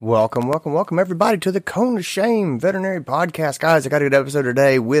Welcome, everybody, to the Cone of Shame Veterinary Podcast. Guys, I got a good episode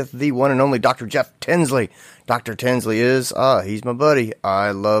today with the one and only Dr. Jeff Tinsley. Dr. Tinsley is, he's my buddy. I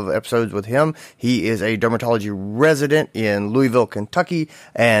love episodes with him. He is a dermatology resident in Louisville, Kentucky,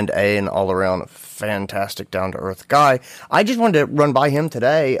 and an all-around fantastic, down-to-earth guy. I just wanted to run by him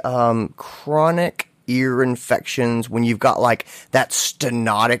today. Chronic ear infections, when you've got like that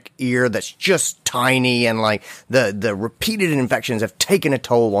stenotic ear that's just tiny and like the repeated infections have taken a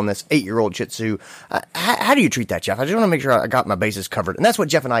toll on this 8-year-old Shih Tzu. How do you treat that, Jeff? I just want to make sure I got my bases covered. And that's what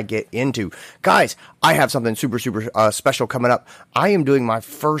Jeff and I get into. Guys, I have something super special coming up. I am doing my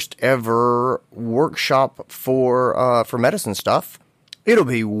first ever workshop for medicine stuff. It'll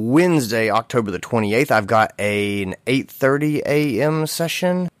be Wednesday, October the 28th. I've got an 8:30 a.m.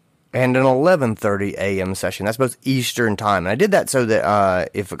 session and an 11:30 a.m. session. That's both Eastern time. And I did that so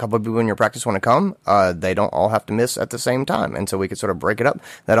that if a couple of people in your practice want to come, they don't all have to miss at the same time. And so we could sort of break it up.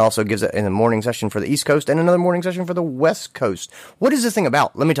 That also gives it in a morning session for the East Coast and another morning session for the West Coast. What is this thing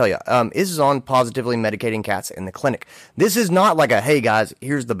about? Let me tell you. This is on positively medicating cats in the clinic. This is not like a, hey guys,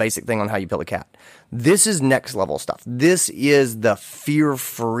 here's the basic thing on how you pill a cat. This is next level stuff. This is the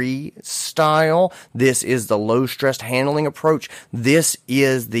fear-free style. This is the low-stress handling approach. This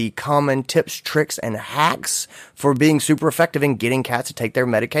is the common tips, tricks, and hacks for being super effective in getting cats to take their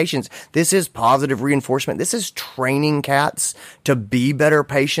medications. This is positive reinforcement. This is training cats to be better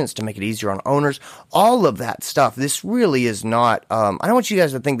patients, to make it easier on owners. All of that stuff. This really is not, I don't want you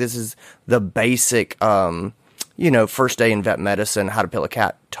guys to think this is the basic, first day in vet medicine, how to pill a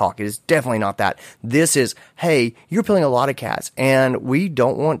cat talk. It is definitely not that. This is, hey, you're pilling a lot of cats, and we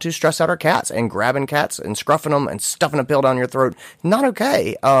don't want to stress out our cats, and grabbing cats and scruffing them and stuffing a pill down your throat. Not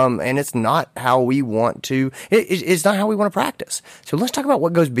okay. And it's not how we want to, it's not how we want to practice. So let's talk about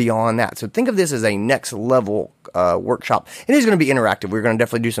what goes beyond that. So think of this as a next level workshop. It is going to be interactive. We're going to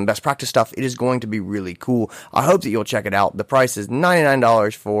definitely do some best practice stuff. It is going to be really cool. I hope that you'll check it out. The price is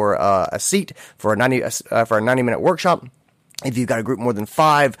 $99 for a seat for a 90-minute workshop. If you've got a group more than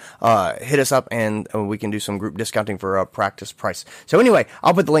 5, hit us up and we can do some group discounting for a practice price. So anyway,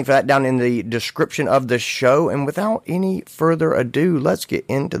 I'll put the link for that down in the description of the show. And without any further ado, let's get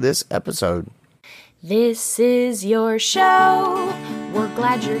into this episode. This is your show. We're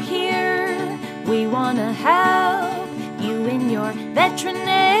glad you're here. We want to help you in your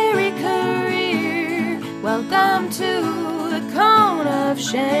veterinary career. Welcome to the Cone of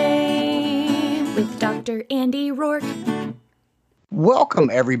Shame with Dr. Andy Rourke. Welcome,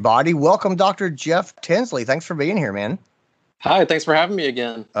 everybody. Welcome, Dr. Jeff Tinsley. Thanks for being here, man. Hi, thanks for having me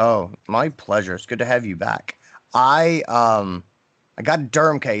again. Oh, my pleasure. It's good to have you back. I got a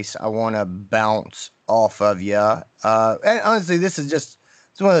derm case I want to bounce off of you. And honestly, it's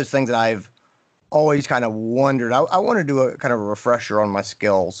one of those things that I've always kind of wondered. I want to do a kind of a refresher on my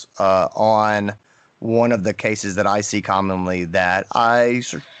skills on one of the cases that I see commonly that I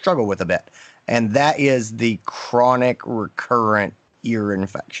struggle with a bit. And that is the chronic recurrent ear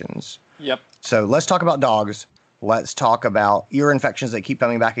infections. Yep. So let's talk about dogs. Let's talk about ear infections that keep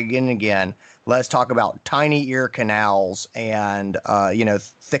coming back again and again. Let's talk about tiny ear canals and,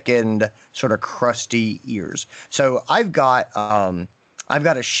 thickened, sort of crusty ears. So I've got a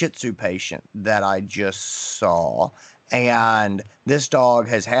Shih Tzu patient that I just saw. And this dog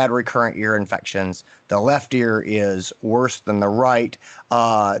has had recurrent ear infections. The left ear is worse than the right.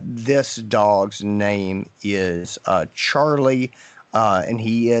 This dog's name is Charlie, and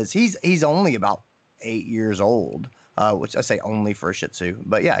he's only about 8 years old, which I say only for a Shih Tzu,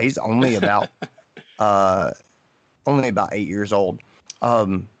 but yeah, he's only about 8 years old.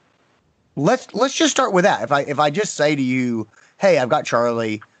 Let's just start with that. If I just say to you, hey, I've got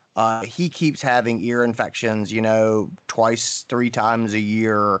Charlie. He keeps having ear infections, 2, 3 times a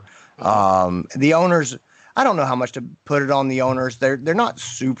year. The owners, I don't know how much to put it on the owners. They're not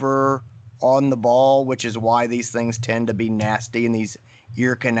super on the ball, which is why these things tend to be nasty, and these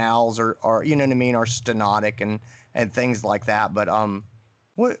ear canals are you know what I mean, are stenotic and things like that. But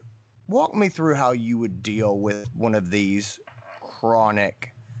walk me through how you would deal with one of these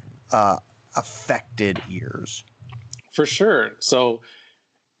chronic affected ears. For sure. So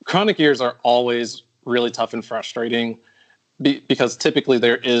chronic ears are always really tough and frustrating because typically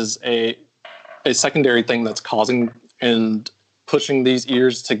there is a secondary thing that's causing and pushing these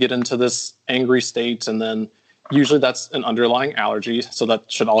ears to get into this angry state. And then usually that's an underlying allergy. So that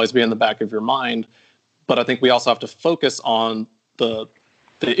should always be in the back of your mind. But I think we also have to focus on the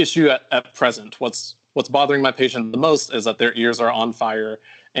issue at present. What's bothering my patient the most is that their ears are on fire.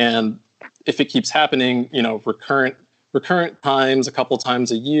 And if it keeps happening, recurrent times, a couple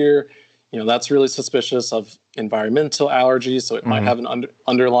times a year, that's really suspicious of environmental allergies. So it might have an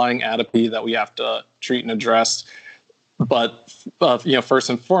underlying atopy that we have to treat and address. But, first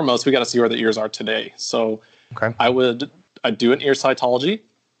and foremost, we got to see where the ears are today. So I'd do an ear cytology.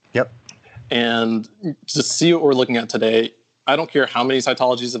 Yep. And just see what we're looking at today. I don't care how many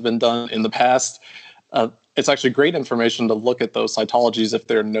cytologies have been done in the past. It's actually great information to look at those cytologies if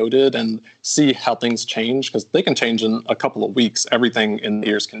they're noted and see how things change, because they can change in a couple of weeks. Everything in the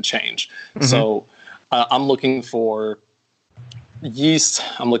ears can change. So I'm looking for yeast.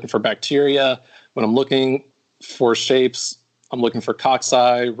 I'm looking for bacteria. When I'm looking for shapes, I'm looking for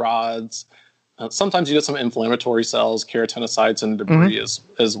cocci, rods. Sometimes you get some inflammatory cells, keratinocytes, and debris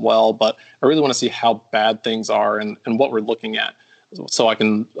as well. But I really want to see how bad things are and what we're looking at, so I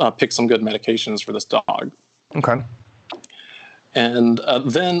can pick some good medications for this dog. Okay. And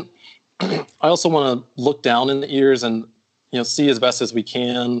then I also want to look down in the ears and see as best as we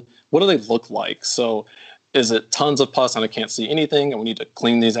can, what do they look like? So is it tons of pus and I can't see anything and we need to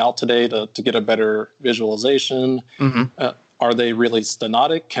clean these out today to get a better visualization? Are they really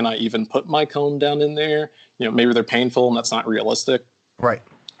stenotic? Can I even put my cone down in there? Maybe they're painful and that's not realistic. Right.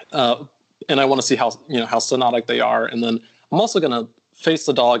 And I want to see how stenotic they are. And then I'm also going to face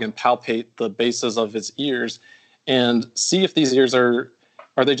the dog and palpate the bases of his ears and see if these ears are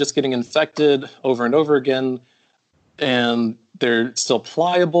they just getting infected over and over again and they're still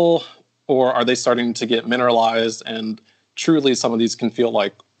pliable, or are they starting to get mineralized? And truly some of these can feel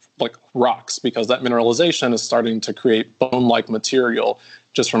like rocks, because that mineralization is starting to create bone-like material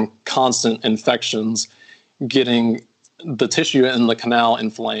just from constant infections, getting the tissue in the canal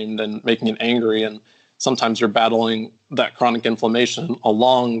inflamed and making it angry. And sometimes you're battling that chronic inflammation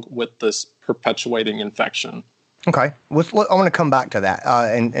along with this perpetuating infection. Okay. I want to come back to that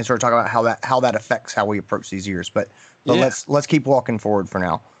and sort of talk about how that affects how we approach these ears. But let's keep walking forward for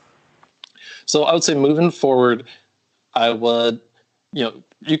now. So I would say moving forward, I would,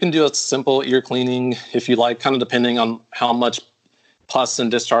 you can do a simple ear cleaning if you like, kind of depending on how much pus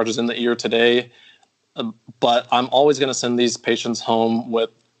and discharges in the ear today. But I'm always going to send these patients home with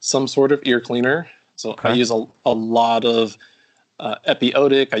some sort of ear cleaner. So I use a lot of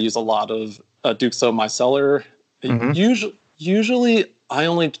epiotic. I use a lot of Duxo micellar. Usually I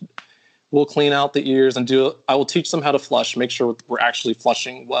only will clean out the ears and I will teach them how to flush, make sure we're actually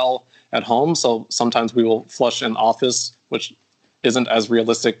flushing well at home. So sometimes we will flush in office, which isn't as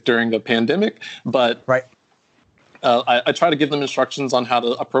realistic during the pandemic, but I try to give them instructions on how to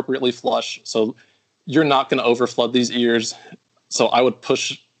appropriately flush. So you're not going to overflood these ears. So I would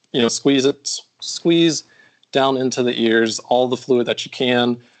push, squeeze down into the ears, all the fluid that you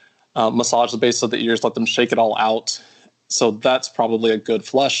can, massage the base of the ears, let them shake it all out. So that's probably a good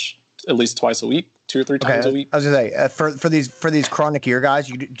flush, at least twice a week, 2 or 3 times a week. I was gonna say for these chronic ear guys,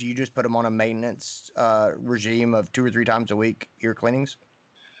 do you just put them on a maintenance regime of 2 or 3 times a week ear cleanings?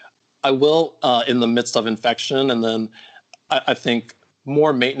 I will in the midst of infection, and then I think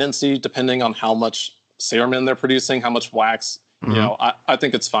more maintenance-y, depending on how much cerumen they're producing, how much wax. I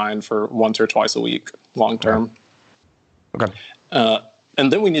think it's fine for once or twice a week, long term. Okay.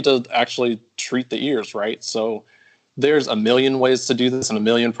 And then we need to actually treat the ears, right? So there's a million ways to do this and a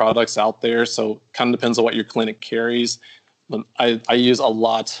million products out there. So kind of depends on what your clinic carries. I use a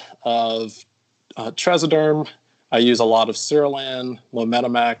lot of Trazodone. I use a lot of Cerulan,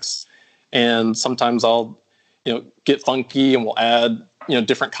 Lometamax, and sometimes I'll, get funky and we'll add,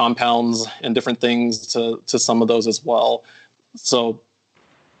 different compounds and different things to some of those as well. So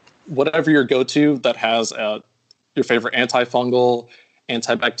whatever your go-to that has your favorite antifungal,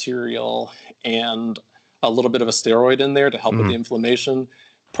 antibacterial, and a little bit of a steroid in there to help with the inflammation,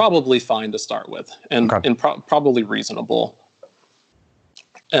 probably fine to start with, and probably reasonable.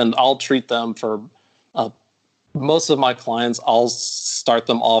 And I'll treat them for most of my clients. I'll start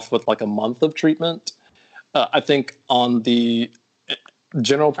them off with like a month of treatment. I think on the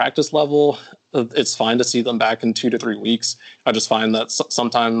general practice level, it's fine to see them back in 2 to 3 weeks. I just find that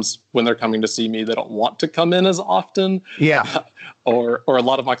sometimes when they're coming to see me, they don't want to come in as often. Yeah. Or a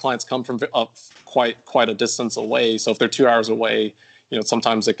lot of my clients come from quite a distance away. So if they're 2 hours away,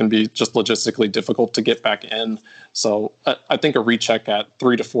 sometimes it can be just logistically difficult to get back in. So I think a recheck at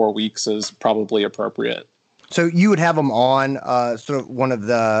 3 to 4 weeks is probably appropriate. So you would have them on sort of one of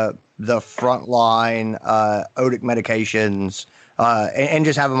the frontline otic medications and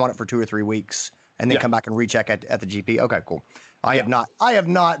just have them on it for 2 or 3 weeks and then come back and recheck at the GP. Okay, cool. I have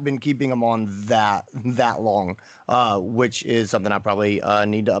not been keeping them on that long, which is something I probably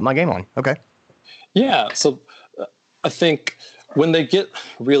need to up my game on. Okay. Yeah. So I think when they get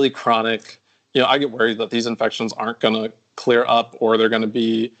really chronic, I get worried that these infections aren't going to clear up, or they're going to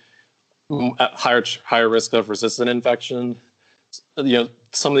be at higher risk of resistant infection.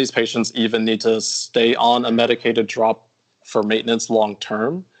 Some of these patients even need to stay on a medicated drop for maintenance long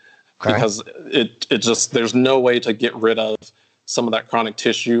term, because it just, there's no way to get rid of some of that chronic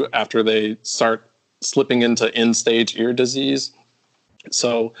tissue after they start slipping into end-stage ear disease.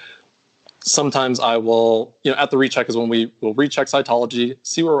 So sometimes I will, at the recheck is when we will recheck cytology,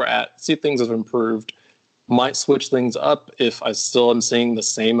 see where we're at, see if things have improved, might switch things up if I still am seeing the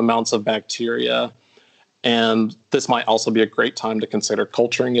same amounts of bacteria. And this might also be a great time to consider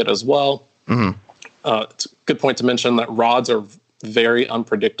culturing it as well. Mm-hmm. It's a good point to mention that rods are very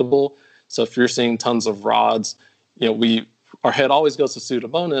unpredictable. So if you're seeing tons of rods, our head always goes to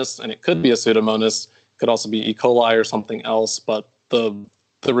Pseudomonas, and it could be a Pseudomonas, could also be E. coli or something else, but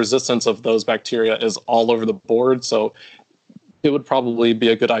the resistance of those bacteria is all over the board. So it would probably be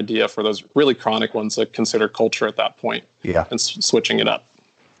a good idea for those really chronic ones to consider culture at that point. Yeah. And switching it up.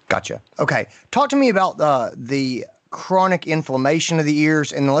 Gotcha. Okay. Talk to me about the chronic inflammation of the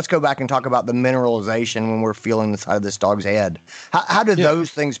ears, and then let's go back and talk about the mineralization when we're feeling the side of this dog's head. How do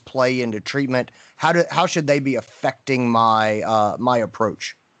those things play into treatment? How should they be affecting my my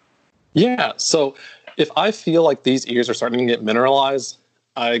approach? Yeah. So if I feel like these ears are starting to get mineralized,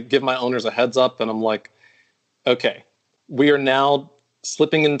 I give my owners a heads up, and I'm like, okay, we are now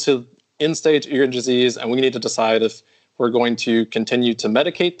slipping into end-stage ear disease, and we need to decide if we're going to continue to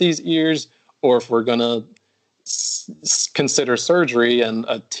medicate these ears, or if we're going to consider surgery and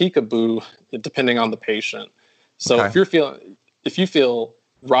a TICABU, depending on the patient. So if you feel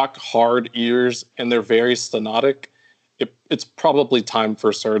rock hard ears and they're very stenotic, it's probably time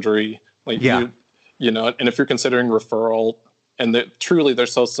for surgery. And if you're considering referral, and they're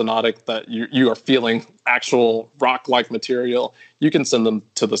so stenotic that you are feeling actual rock-like material, you can send them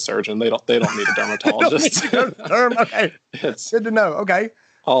to the surgeon. They don't need a dermatologist. Okay, it's good to know. Okay,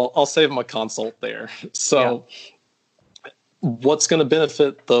 I'll save them a consult there. So, what's going to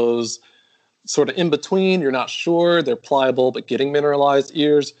benefit those sort of in between? You're not sure, they're pliable but getting mineralized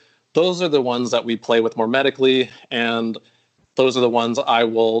ears. Those are the ones that we play with more medically, and those are the ones I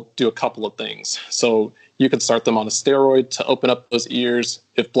will do a couple of things. So you can start them on a steroid to open up those ears.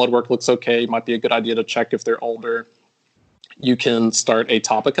 If blood work looks okay, it might be a good idea to check if they're older. You can start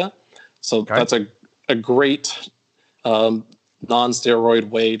atopica. So that's a great non-steroid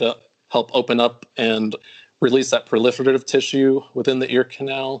way to help open up and release that proliferative tissue within the ear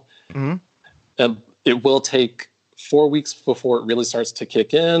canal. Mm-hmm. And it will take 4 weeks before it really starts to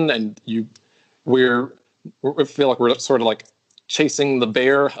kick in, and we feel like we're sort of like chasing the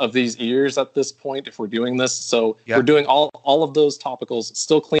bear of these ears at this point if we're doing this. So we're doing all of those topicals,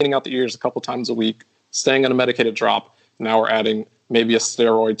 still cleaning out the ears a couple times a week, staying on a medicated drop. Now we're adding maybe a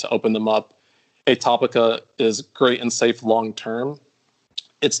steroid to open them up. Atopica is great and safe long term.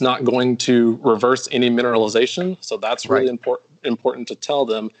 It's not going to reverse any mineralization, so that's really important to tell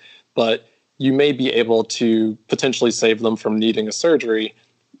them. But you may be able to potentially save them from needing a surgery.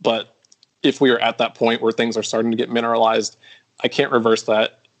 But if we are at that point where things are starting to get mineralized, I can't reverse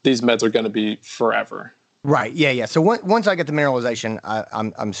that. These meds are going to be forever. Right. Yeah. So once I get the mineralization,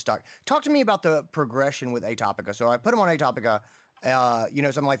 I'm stuck. Talk to me about the progression with atopica. So I put them on atopica,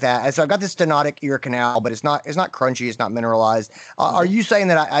 something like that. And so I've got this stenotic ear canal, but it's not crunchy. It's not mineralized. Are you saying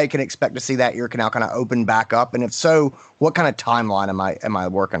that I can expect to see that ear canal kind of open back up? And if so, what kind of timeline am I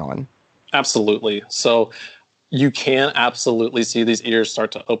working on? Absolutely. So you can absolutely see these ears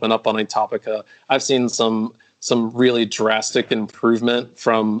start to open up on atopica. I've seen some really drastic improvement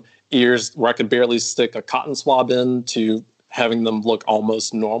from ears where I could barely stick a cotton swab in to having them look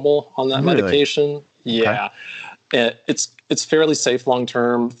almost normal on that medication. Yeah. Okay. It's fairly safe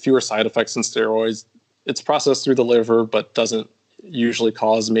long-term, fewer side effects than steroids. It's processed through the liver, but doesn't usually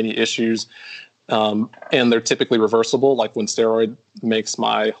cause many issues. And they're typically reversible. Like when steroid makes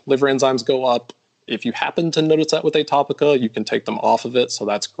my liver enzymes go up, if you happen to notice that with atopica, you can take them off of it. So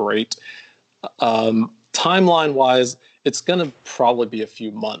that's great. Timeline wise, it's going to probably be a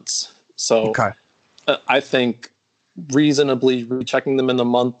few months. So I think reasonably rechecking them in a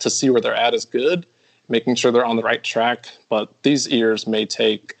month to see where they're at is good, making sure they're on the right track. But these ears may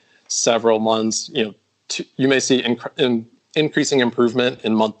take several months. You may see increasing improvement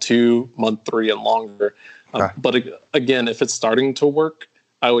in month 2, month 3, and longer. But again, if it's starting to work,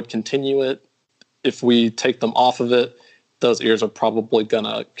 I would continue it. If we take them off of it, those ears are probably going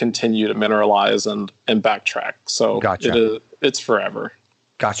to continue to mineralize and backtrack. So it's forever.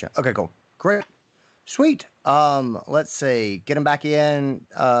 Gotcha. Okay, cool. Great. Sweet. Let's see. Get them back in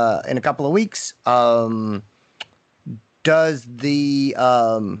a couple of weeks. Does the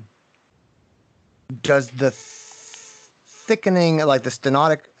thickening, like the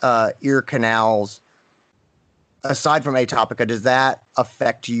stenotic ear canals, aside from atopica, does that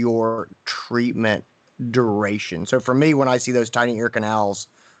affect your treatment duration? So for me, when I see those tiny ear canals,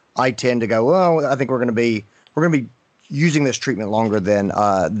 I tend to go, well, I think we're going to be using this treatment longer than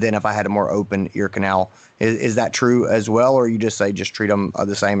if I had a more open ear canal. Is that true as well, or you just say just treat them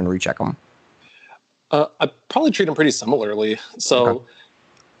the same and recheck them? I probably treat them pretty similarly. So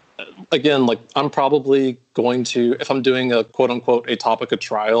again, like I'm probably going to, if I'm doing a quote unquote atopica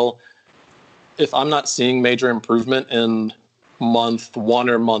trial, if I'm not seeing major improvement in month 1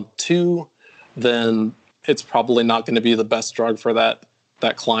 or month 2, then it's probably not going to be the best drug for that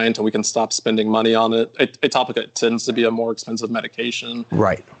client, and we can stop spending money on it. Atopica tends to be a more expensive medication.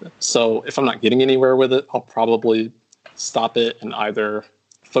 Right. So if I'm not getting anywhere with it, I'll probably stop it and either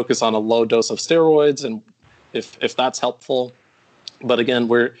focus on a low dose of steroids, and if that's helpful. But again,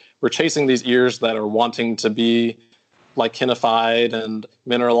 we're chasing these ears that are wanting to be lichenified and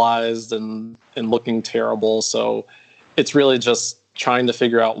mineralized and looking terrible. So it's really just trying to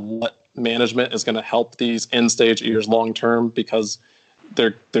figure out what management is going to help these end-stage ears long-term, because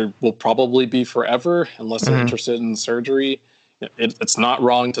there will probably be forever unless they're interested in surgery. It's not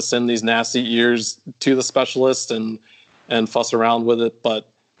wrong to send these nasty ears to the specialist and fuss around with it. But,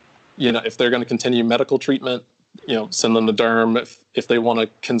 if they're going to continue medical treatment, send them to derm. If they want to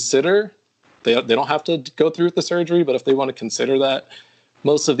consider, they don't have to go through with the surgery, but if they want to consider that,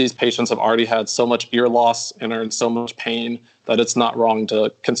 most of these patients have already had so much ear loss and are in so much pain that it's not wrong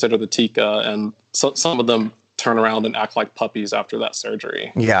to consider the TICA. And so some of them turn around and act like puppies after that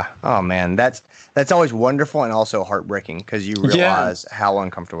surgery. Yeah. Oh man, that's always wonderful and also heartbreaking, because you realize how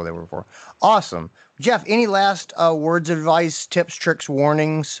uncomfortable they were before. Awesome. Jeff, any last words of advice, tips, tricks,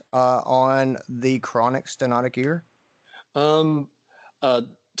 warnings on the chronic stenotic ear?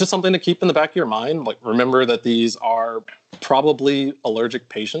 Just something to keep in the back of your mind. Like, remember that these are probably allergic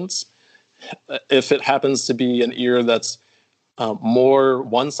patients. If it happens to be an ear that's more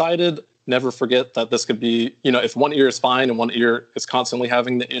one-sided, never forget that this could be, if one ear is fine and one ear is constantly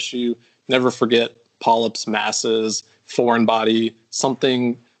having the issue, never forget polyps, masses, foreign body,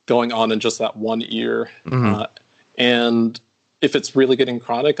 something going on in just that one ear. And if it's really getting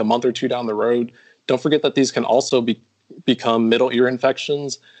chronic, a month or 2 down the road, don't forget that these can also become middle ear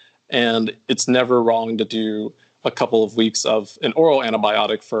infections. And it's never wrong to do a couple of weeks of an oral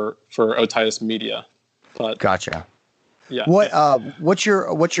antibiotic for otitis media. But gotcha. Yeah. What's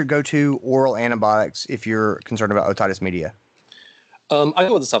your go-to oral antibiotics if you're concerned about otitis media? I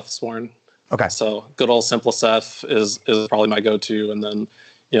go with the cephalosporin. Okay. So good old Simplicef is probably my go-to, and then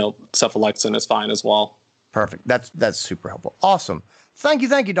cephalexin is fine as well. Perfect. That's super helpful. Awesome. Thank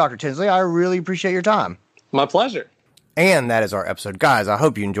you, Dr. Tinsley. I really appreciate your time. My pleasure. And that is our episode, guys. I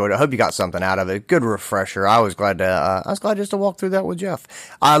hope you enjoyed it. I hope you got something out of it. Good refresher. I was glad just to walk through that with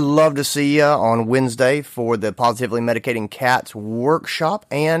Jeff. I'd love to see you on Wednesday for the Positively Medicating Cats workshop.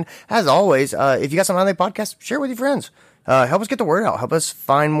 And as always, if you got something on the podcast, share it with your friends. Help us get the word out. Help us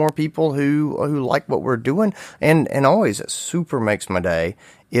find more people who like what we're doing. And always, it super makes my day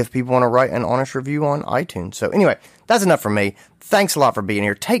if people want to write an honest review on iTunes. So anyway, that's enough from me. Thanks a lot for being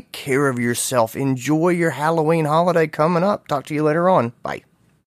here. Take care of yourself. Enjoy your Halloween holiday coming up. Talk to you later on. Bye.